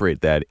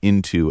reincorporate that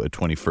into a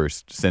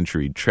 21st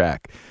century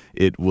track.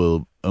 It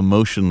will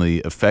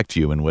emotionally affect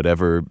you in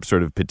whatever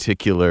sort of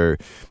particular,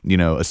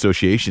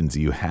 associations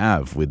you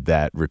have with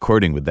that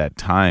recording, with that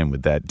time,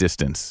 with that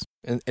distance.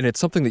 And it's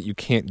something that you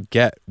can't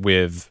get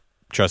with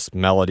just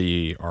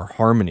melody or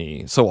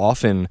harmony. So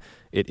often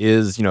it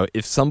is,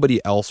 if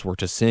somebody else were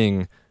to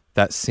sing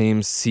that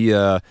same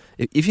Sia,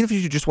 even if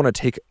you just want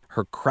to take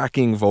her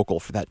cracking vocal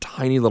for that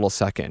tiny little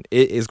second,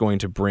 it is going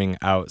to bring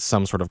out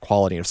some sort of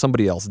quality. If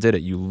somebody else did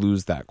it, you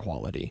lose that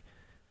quality.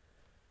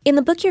 In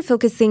the book, you're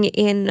focusing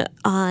in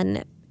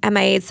on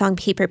MIA's song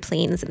Paper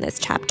Planes in this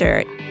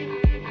chapter.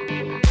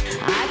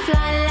 I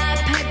fly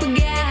like paper,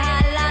 get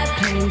high like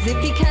planes.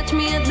 If you catch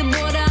me at the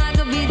border, I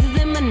got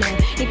visas in my name.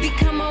 If you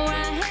come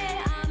around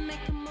here, I'll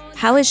make a more.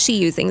 How is she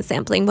using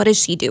sampling? What does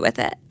she do with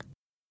it?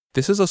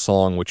 This is a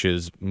song which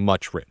is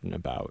much written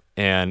about,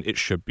 and it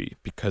should be,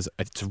 because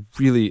it's a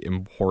really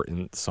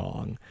important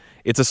song.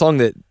 It's a song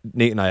that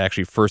Nate and I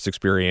actually first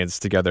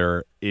experienced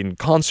together in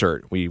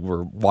concert. We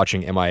were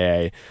watching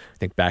MIA, I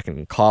think back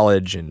in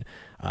college, and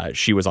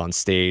she was on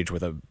stage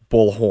with a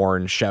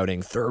bullhorn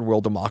shouting "Third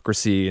World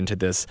Democracy" into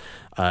this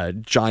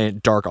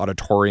giant dark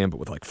auditorium, but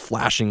with like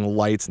flashing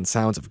lights and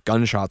sounds of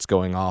gunshots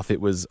going off.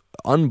 It was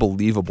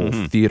unbelievable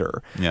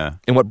theater. Yeah.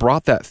 And what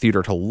brought that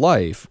theater to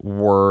life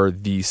were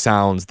the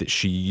sounds that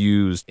she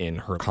used in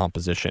her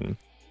composition.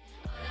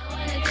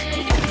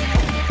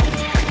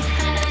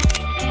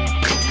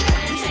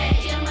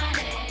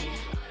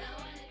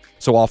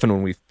 So often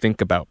when we think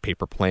about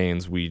Paper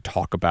Planes, we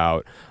talk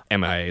about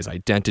MIA's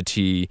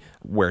identity,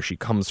 where she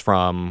comes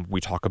from. We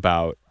talk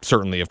about,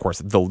 certainly, of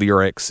course, the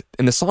lyrics.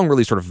 And the song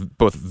really sort of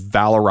both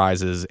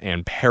valorizes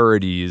and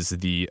parodies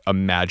the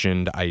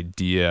imagined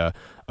idea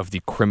of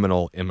the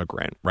criminal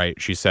immigrant,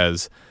 right? She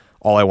says,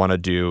 all I want to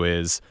do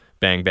is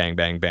bang, bang,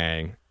 bang,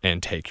 bang,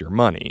 and take your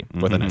money,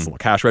 with a nice little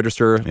cash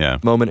register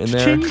moment in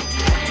there.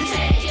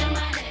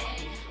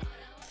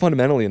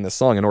 Fundamentally in this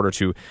song, in order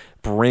to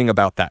bring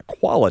about that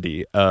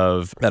quality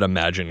of that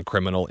imagined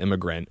criminal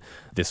immigrant,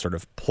 this sort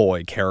of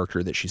ploy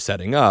character that she's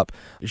setting up,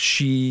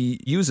 she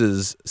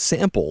uses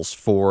samples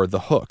for the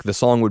hook. The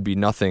song would be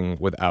nothing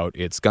without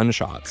its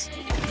gunshots.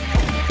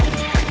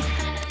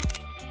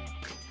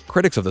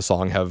 Critics of the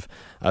song have,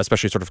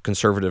 especially sort of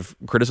conservative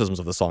criticisms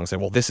of the song, say,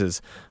 well, this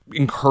is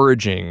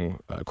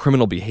encouraging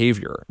criminal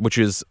behavior, which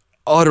is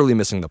utterly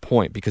missing the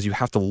point, because you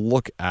have to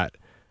look at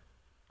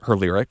her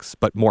lyrics,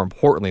 but more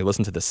importantly,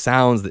 listen to the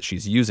sounds that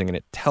she's using, and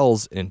it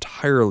tells an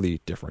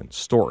entirely different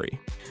story.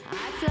 I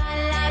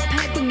fly like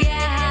paper, get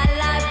high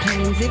like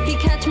planes. If you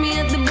catch me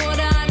at the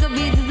border, I got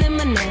visas in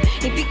my name.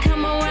 If you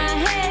come around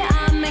here,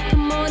 I'll make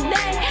 'em all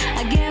day.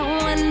 I get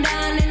one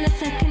down in a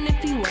second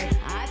if you wait.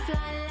 I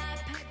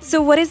fly like paper.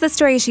 So what is the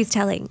story she's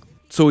telling?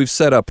 So we've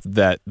set up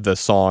that the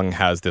song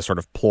has this sort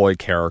of ploy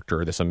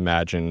character, this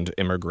imagined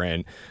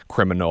immigrant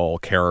criminal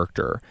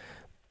character.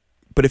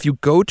 But if you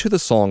go to the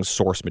song's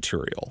source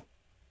material,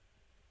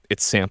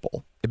 its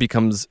sample, it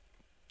becomes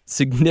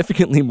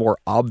significantly more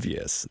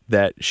obvious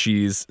that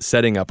she's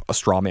setting up a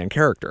straw man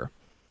character.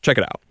 Check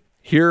it out.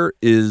 Here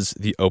is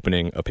the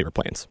opening of Paper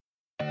Planes.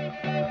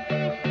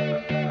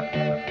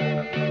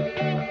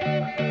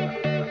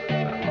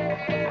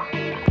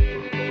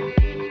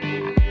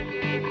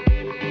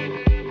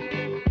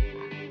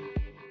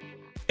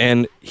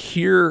 And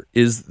here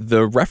is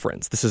the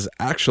reference. This is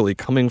actually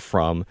coming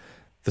from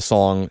the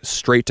song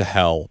Straight to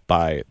Hell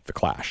by The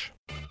Clash.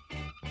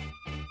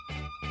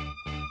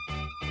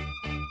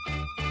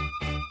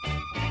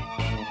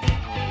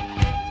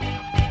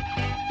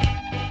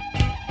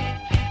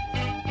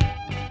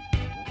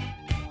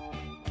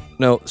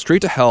 Now,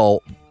 Straight to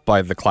Hell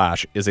by The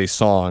Clash is a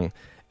song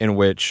in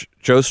which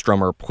Joe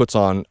Strummer puts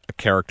on a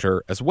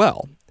character as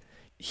well.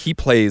 He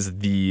plays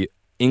the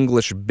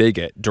English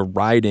bigot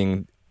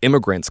deriding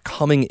immigrants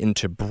coming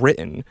into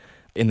Britain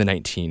in the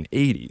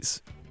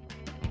 1980s.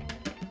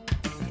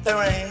 There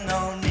ain't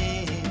no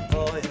need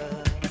for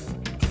you.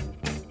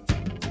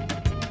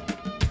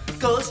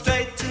 Go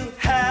straight to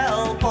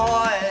hell,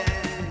 boys.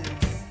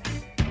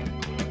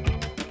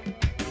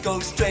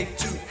 Go straight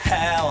to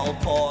hell,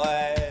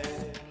 boys.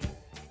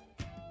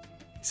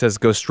 He says,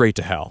 go straight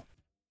to hell.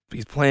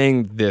 He's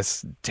playing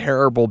this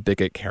terrible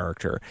bigot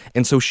character.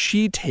 And so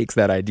she takes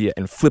that idea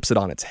and flips it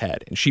on its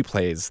head. And she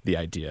plays the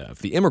idea of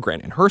the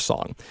immigrant in her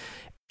song.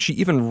 She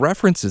even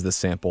references the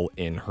sample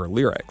in her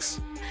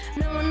lyrics.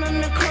 No one on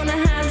the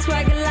corner has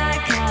swagger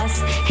like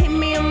us. Hit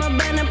me on my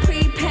banner,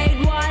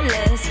 prepaid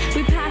wireless.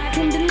 We pack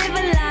and deliver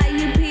like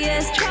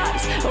UPS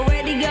trucks.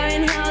 Already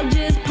going hell,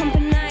 just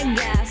pumping that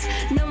gas.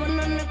 No one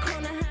on the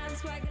corner has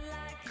swagger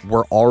like us.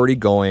 We're already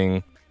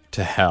going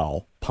to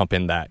hell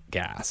pumping that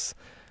gas.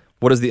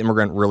 What is the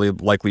immigrant really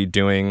likely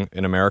doing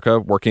in America?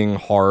 Working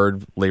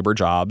hard labor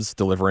jobs,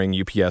 delivering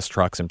UPS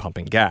trucks and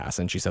pumping gas.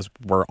 And she says,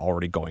 we're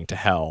already going to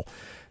hell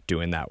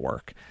doing that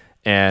work.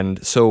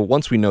 And so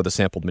once we know the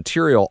sampled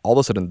material, all of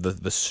a sudden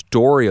the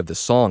story of the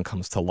song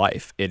comes to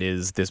life. It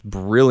is this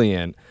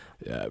brilliant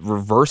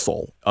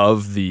reversal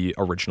of the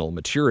original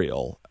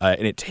material.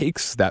 And it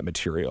takes that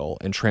material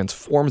and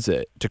transforms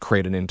it to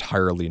create an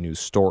entirely new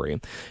story.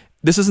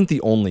 This isn't the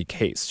only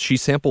case. She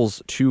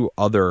samples two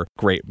other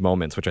great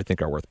moments, which I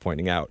think are worth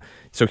pointing out.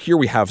 So here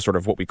we have sort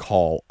of what we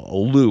call a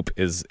loop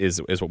is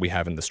what we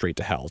have in the Straight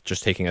to Hell,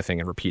 just taking a thing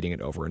and repeating it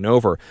over and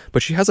over.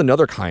 But she has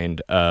another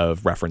kind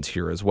of reference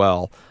here as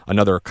well,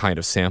 another kind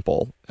of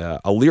sample,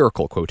 a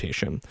lyrical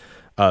quotation.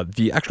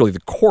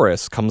 The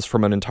chorus comes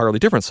from an entirely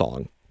different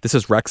song. This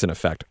is Rex in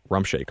Effect,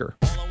 Rump Shaker.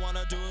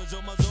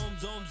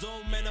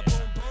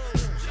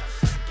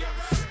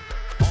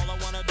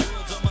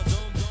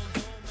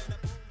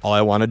 All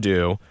I want to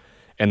do,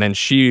 and then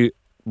she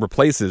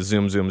replaces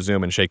zoom, zoom,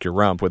 zoom, and shake your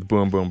rump with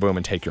boom, boom, boom,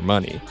 and take your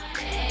money.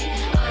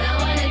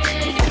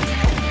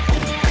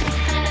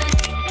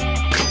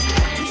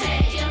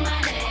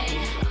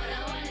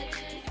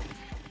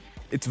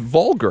 It's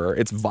vulgar,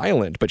 it's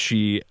violent, but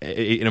an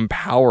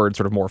empowered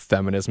sort of more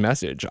feminist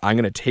message. I'm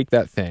going to take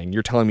that thing.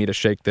 You're telling me to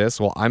shake this?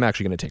 Well, I'm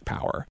actually going to take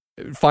power.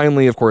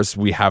 Finally, of course,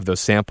 we have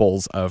those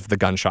samples of the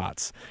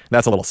gunshots.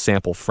 That's a little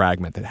sample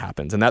fragment that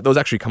happens. And those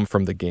actually come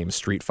from the game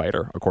Street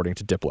Fighter, according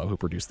to Diplo, who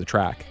produced the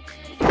track.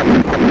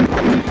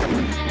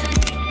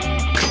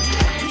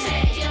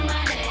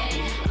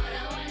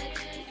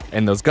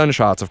 And those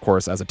gunshots, of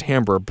course, as a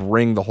timbre,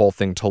 bring the whole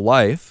thing to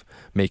life,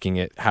 making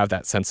it have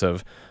that sense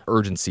of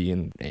urgency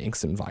and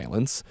angst and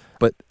violence.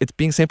 But it's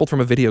being sampled from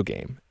a video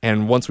game.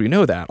 And once we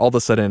know that, all of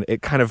a sudden,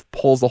 it kind of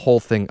pulls the whole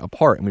thing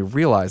apart. And we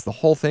realize the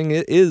whole thing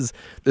is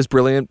this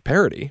brilliant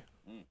parody.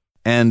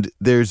 And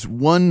there's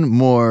one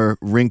more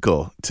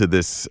wrinkle to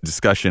this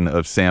discussion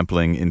of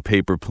sampling in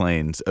Paper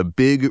Planes, a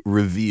big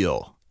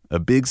reveal, a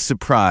big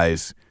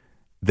surprise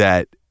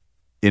that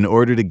in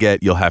order to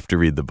get, you'll have to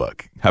read the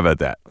book. How about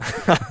that?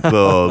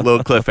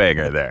 little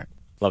cliffhanger there.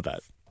 Love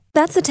that.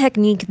 That's a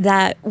technique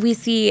that we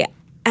see,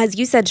 as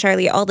you said,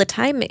 Charlie, all the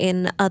time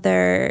in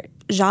other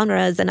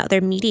genres and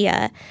other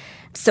media.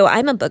 So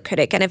I'm a book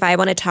critic, and if I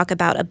want to talk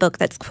about a book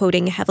that's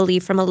quoting heavily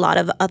from a lot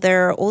of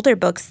other older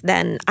books,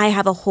 then I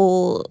have a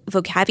whole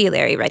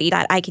vocabulary ready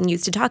that I can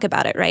use to talk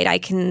about it, right? I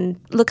can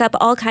look up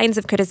all kinds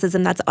of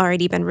criticism that's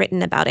already been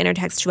written about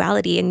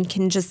intertextuality and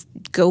can just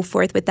go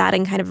forth with that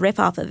and kind of riff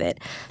off of it.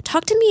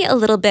 Talk to me a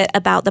little bit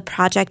about the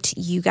project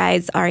you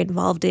guys are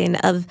involved in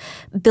of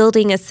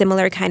building a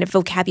similar kind of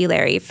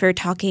vocabulary for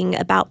talking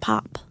about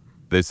pop.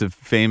 There's a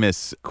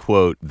famous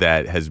quote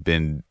that has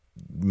been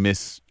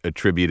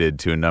misattributed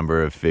to a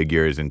number of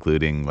figures,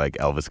 including like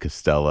Elvis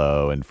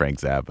Costello and Frank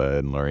Zappa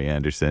and Laurie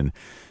Anderson.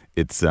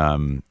 It's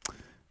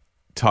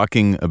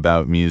talking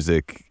about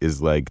music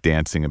is like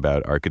dancing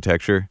about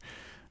architecture,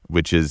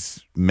 which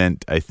is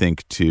meant, I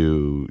think,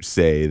 to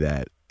say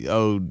that,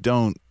 oh,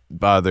 don't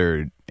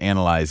bother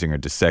analyzing or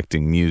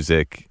dissecting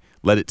music.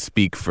 Let it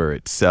speak for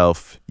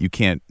itself. You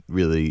can't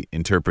really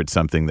interpret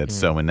something that's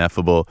so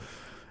ineffable.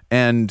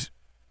 And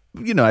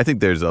you know, I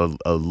think there's a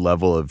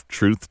level of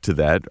truth to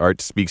that.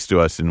 Art speaks to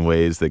us in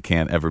ways that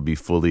can't ever be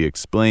fully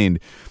explained.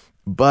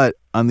 But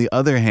on the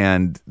other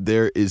hand,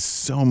 there is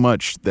so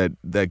much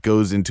that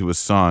goes into a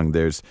song.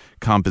 There's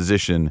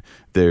composition,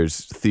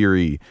 there's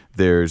theory,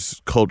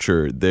 there's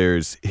culture,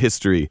 there's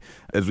history.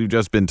 As we've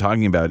just been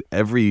talking about,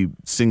 every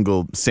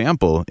single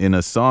sample in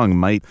a song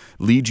might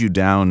lead you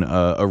down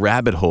a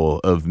rabbit hole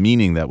of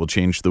meaning that will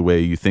change the way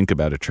you think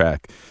about a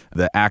track.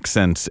 The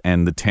accents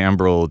and the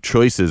timbral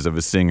choices of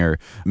a singer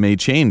may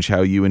change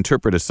how you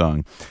interpret a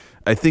song.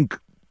 I think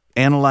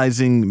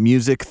analyzing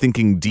music,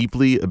 thinking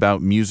deeply about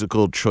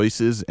musical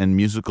choices and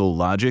musical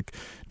logic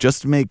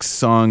just makes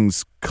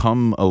songs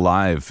come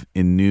alive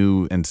in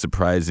new and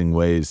surprising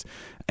ways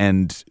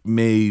and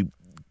may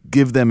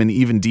give them an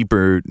even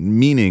deeper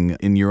meaning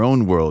in your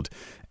own world.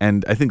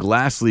 And I think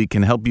lastly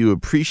can help you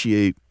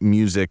appreciate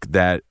music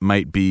that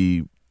might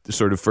be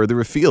sort of further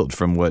afield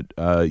from what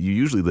you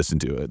usually listen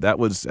to. That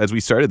was, as we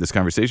started this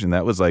conversation,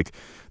 that was like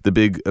the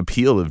big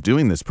appeal of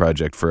doing this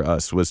project for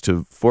us, was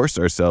to force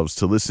ourselves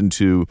to listen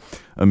to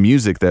a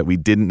music that we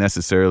didn't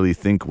necessarily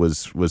think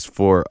was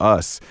for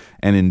us.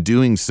 And in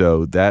doing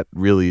so, that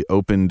really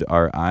opened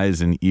our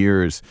eyes and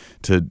ears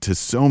to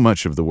so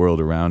much of the world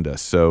around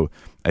us. So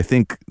I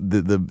think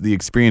the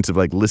experience of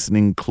like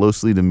listening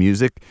closely to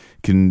music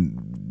can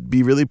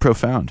be really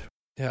profound.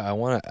 Yeah, I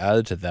want to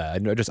add to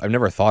that. I've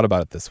never thought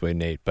about it this way,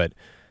 Nate, but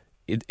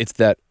it's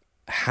that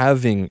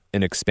having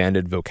an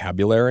expanded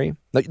vocabulary,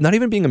 like not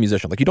even being a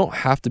musician, like you don't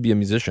have to be a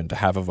musician to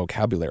have a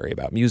vocabulary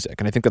about music.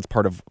 And I think that's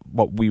part of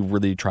what we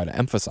really try to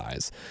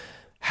emphasize.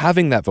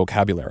 Having that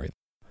vocabulary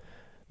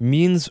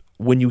means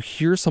when you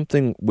hear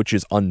something which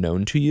is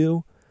unknown to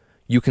you,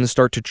 you can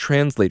start to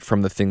translate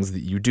from the things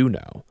that you do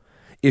know.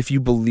 If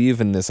you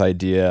believe in this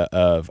idea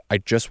of, I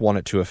just want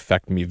it to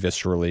affect me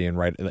viscerally and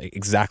write like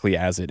exactly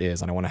as it is,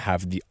 and I want to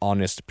have the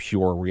honest,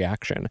 pure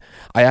reaction,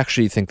 I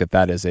actually think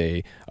that is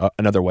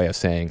another way of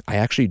saying, I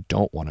actually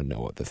don't want to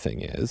know what the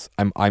thing is.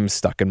 I'm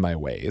stuck in my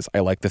ways. I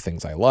like the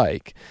things I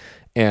like.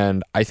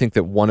 And I think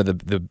that one of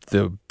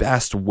the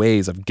best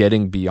ways of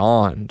getting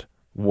beyond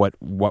what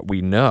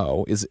we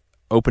know is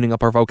opening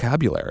up our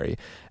vocabulary,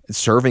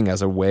 serving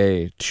as a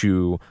way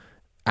to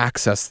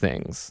access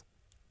things,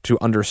 to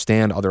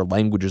understand other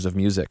languages of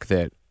music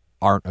that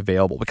aren't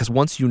available. Because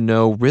once you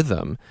know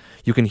rhythm,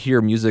 you can hear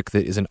music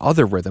that is in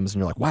other rhythms and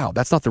you're like, wow,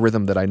 that's not the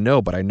rhythm that I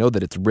know, but I know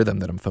that it's rhythm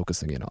that I'm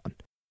focusing in on.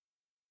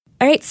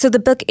 All right, so the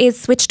book is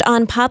Switched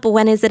on Pop.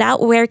 When is it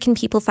out? Where can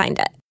people find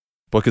it?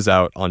 Book is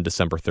out on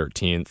December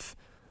 13th.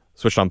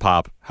 Switched on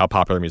Pop, How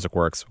Popular Music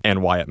Works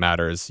and Why It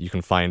Matters. You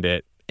can find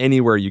it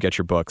anywhere you get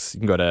your books. You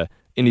can go to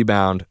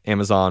IndieBound,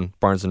 Amazon,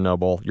 Barnes &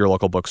 Noble, your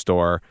local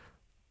bookstore,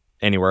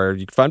 anywhere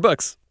you can find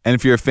books. And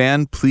if you're a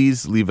fan,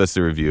 please leave us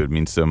a review. It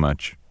means so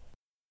much.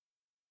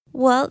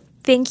 Well,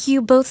 thank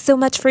you both so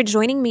much for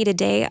joining me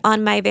today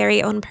on my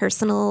very own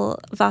personal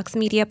Vox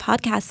Media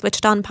podcast,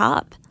 Switched on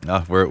Pop.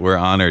 Oh, we're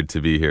honored to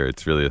be here.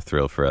 It's really a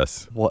thrill for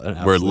us. What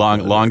an We're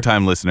absolute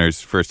long-time listeners,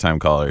 first-time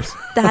callers.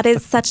 That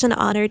is such an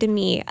honor to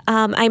me.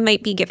 I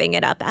might be giving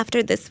it up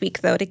after this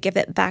week, though, to give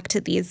it back to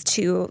these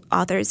two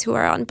authors who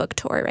are on book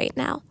tour right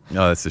now.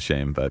 Oh, that's a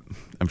shame, but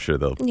I'm sure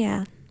they'll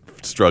Yeah.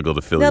 struggle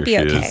to fill They'll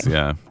your be shoes. okay.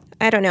 Yeah.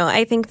 I don't know.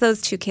 I think those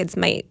two kids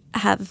might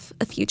have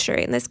a future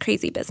in this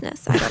crazy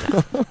business. I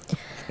don't know.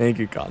 Thank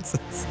you,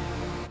 Constance.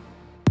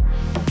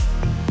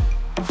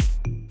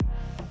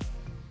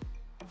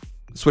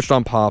 Switched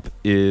on Pop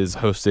is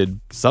hosted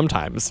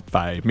sometimes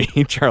by me,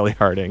 Charlie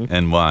Harding.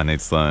 And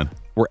Nate Sloan.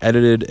 We're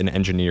edited and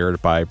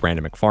engineered by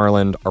Brandon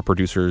McFarland. Our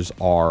producers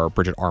are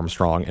Bridget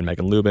Armstrong and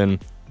Megan Lubin.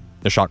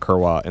 Nishat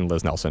Kurwa and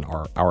Liz Nelson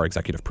are our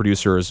executive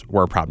producers.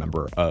 We're a proud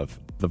member of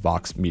the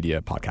Vox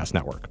Media Podcast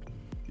Network.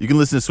 You can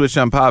listen to Switched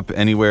on Pop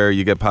anywhere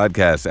you get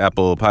podcasts,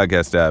 Apple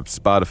Podcast apps,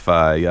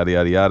 Spotify, yada,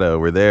 yada, yada.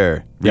 We're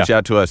there. Reach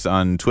out to us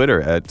on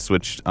Twitter at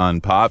Switched on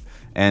Pop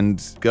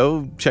and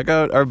go check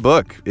out our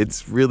book.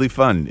 It's really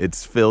fun.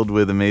 It's filled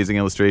with amazing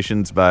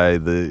illustrations by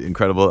the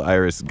incredible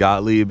Iris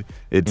Gottlieb.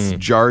 It's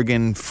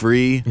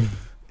jargon-free.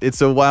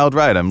 It's a wild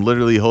ride. I'm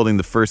literally holding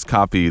the first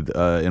copy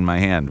in my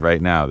hand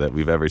right now that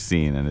we've ever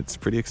seen, and it's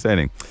pretty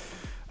exciting.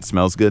 It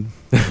smells good.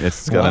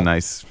 It's got a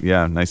nice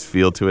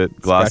feel to it.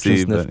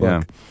 Glossy, but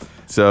yeah.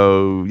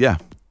 So, yeah,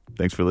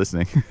 thanks for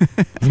listening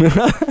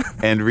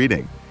and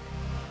reading.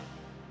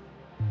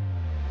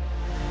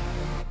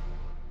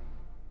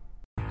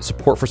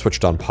 Support for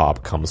Switched on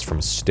Pop comes from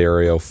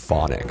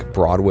Stereophonic,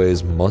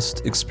 Broadway's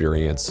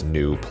must-experience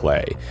new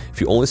play. If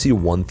you only see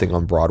one thing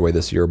on Broadway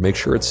this year, make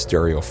sure it's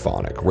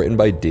Stereophonic, written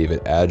by David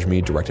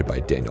Adjemi, directed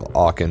by Daniel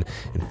Auken,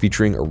 and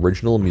featuring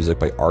original music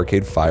by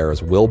Arcade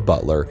Fire's Will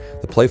Butler.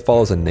 The play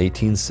follows a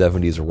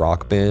 1970s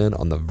rock band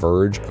on the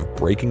verge of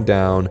breaking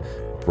down,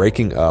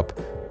 breaking up,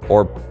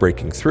 or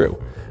breaking through.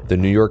 The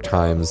New York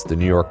Times, The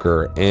New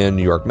Yorker, and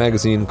New York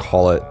Magazine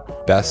call it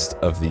Best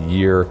of the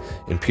Year,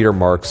 and Peter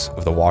Marks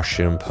of the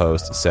Washington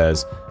Post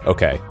says,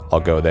 okay, I'll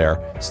go there.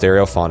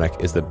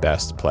 Stereophonic is the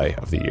best play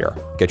of the year.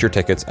 Get your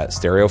tickets at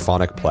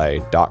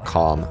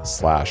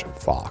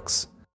stereophonicplay.com/Fox.